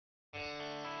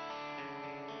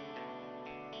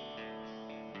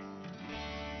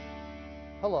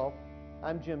Hello,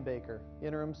 I'm Jim Baker,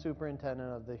 Interim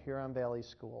Superintendent of the Huron Valley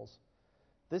Schools.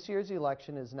 This year's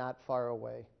election is not far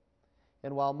away,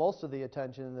 and while most of the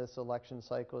attention in this election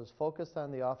cycle is focused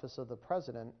on the office of the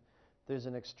President, there's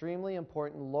an extremely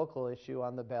important local issue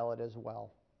on the ballot as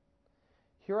well.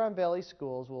 Huron Valley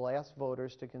Schools will ask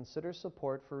voters to consider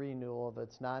support for renewal of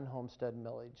its non-homestead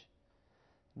millage.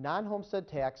 Non-homestead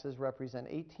taxes represent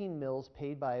 18 mills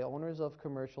paid by owners of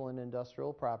commercial and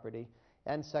industrial property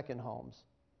and second homes.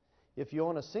 If you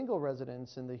own a single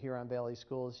residence in the Huron Valley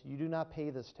Schools, you do not pay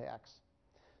this tax.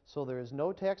 So there is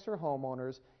no tax for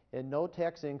homeowners and no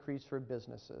tax increase for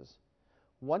businesses.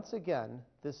 Once again,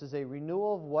 this is a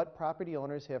renewal of what property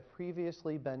owners have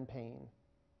previously been paying.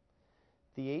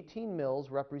 The 18 mills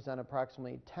represent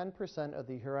approximately 10% of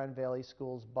the Huron Valley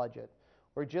Schools budget,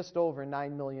 or just over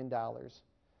 $9 million.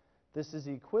 This is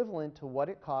equivalent to what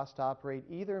it costs to operate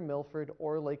either Milford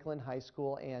or Lakeland High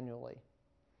School annually.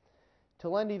 To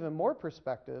lend even more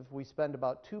perspective, we spend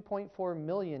about $2.4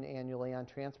 million annually on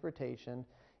transportation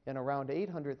and around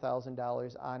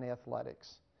 $800,000 on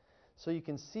athletics. So you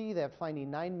can see that finding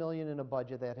 $9 million in a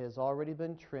budget that has already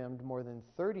been trimmed more than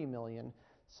 $30 million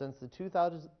since the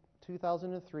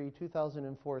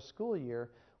 2003-2004 school year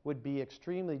would be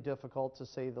extremely difficult, to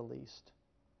say the least.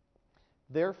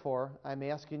 Therefore, I'm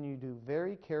asking you to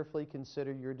very carefully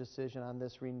consider your decision on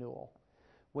this renewal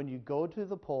when you go to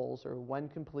the polls or when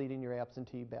completing your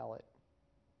absentee ballot.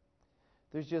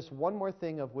 There's just one more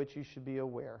thing of which you should be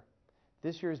aware.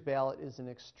 This year's ballot is an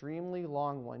extremely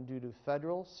long one due to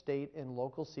federal, state, and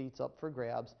local seats up for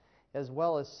grabs, as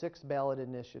well as 6 ballot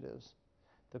initiatives.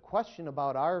 The question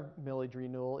about our millage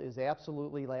renewal is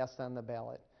absolutely last on the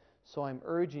ballot, so I'm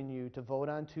urging you to vote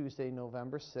on Tuesday,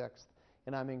 November 6th,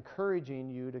 and I'm encouraging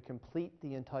you to complete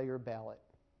the entire ballot.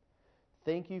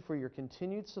 Thank you for your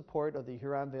continued support of the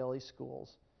Huron Valley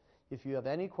Schools. If you have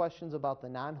any questions about the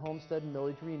non-homestead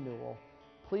millage renewal,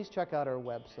 please check out our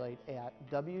website at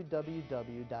www.hvs.org.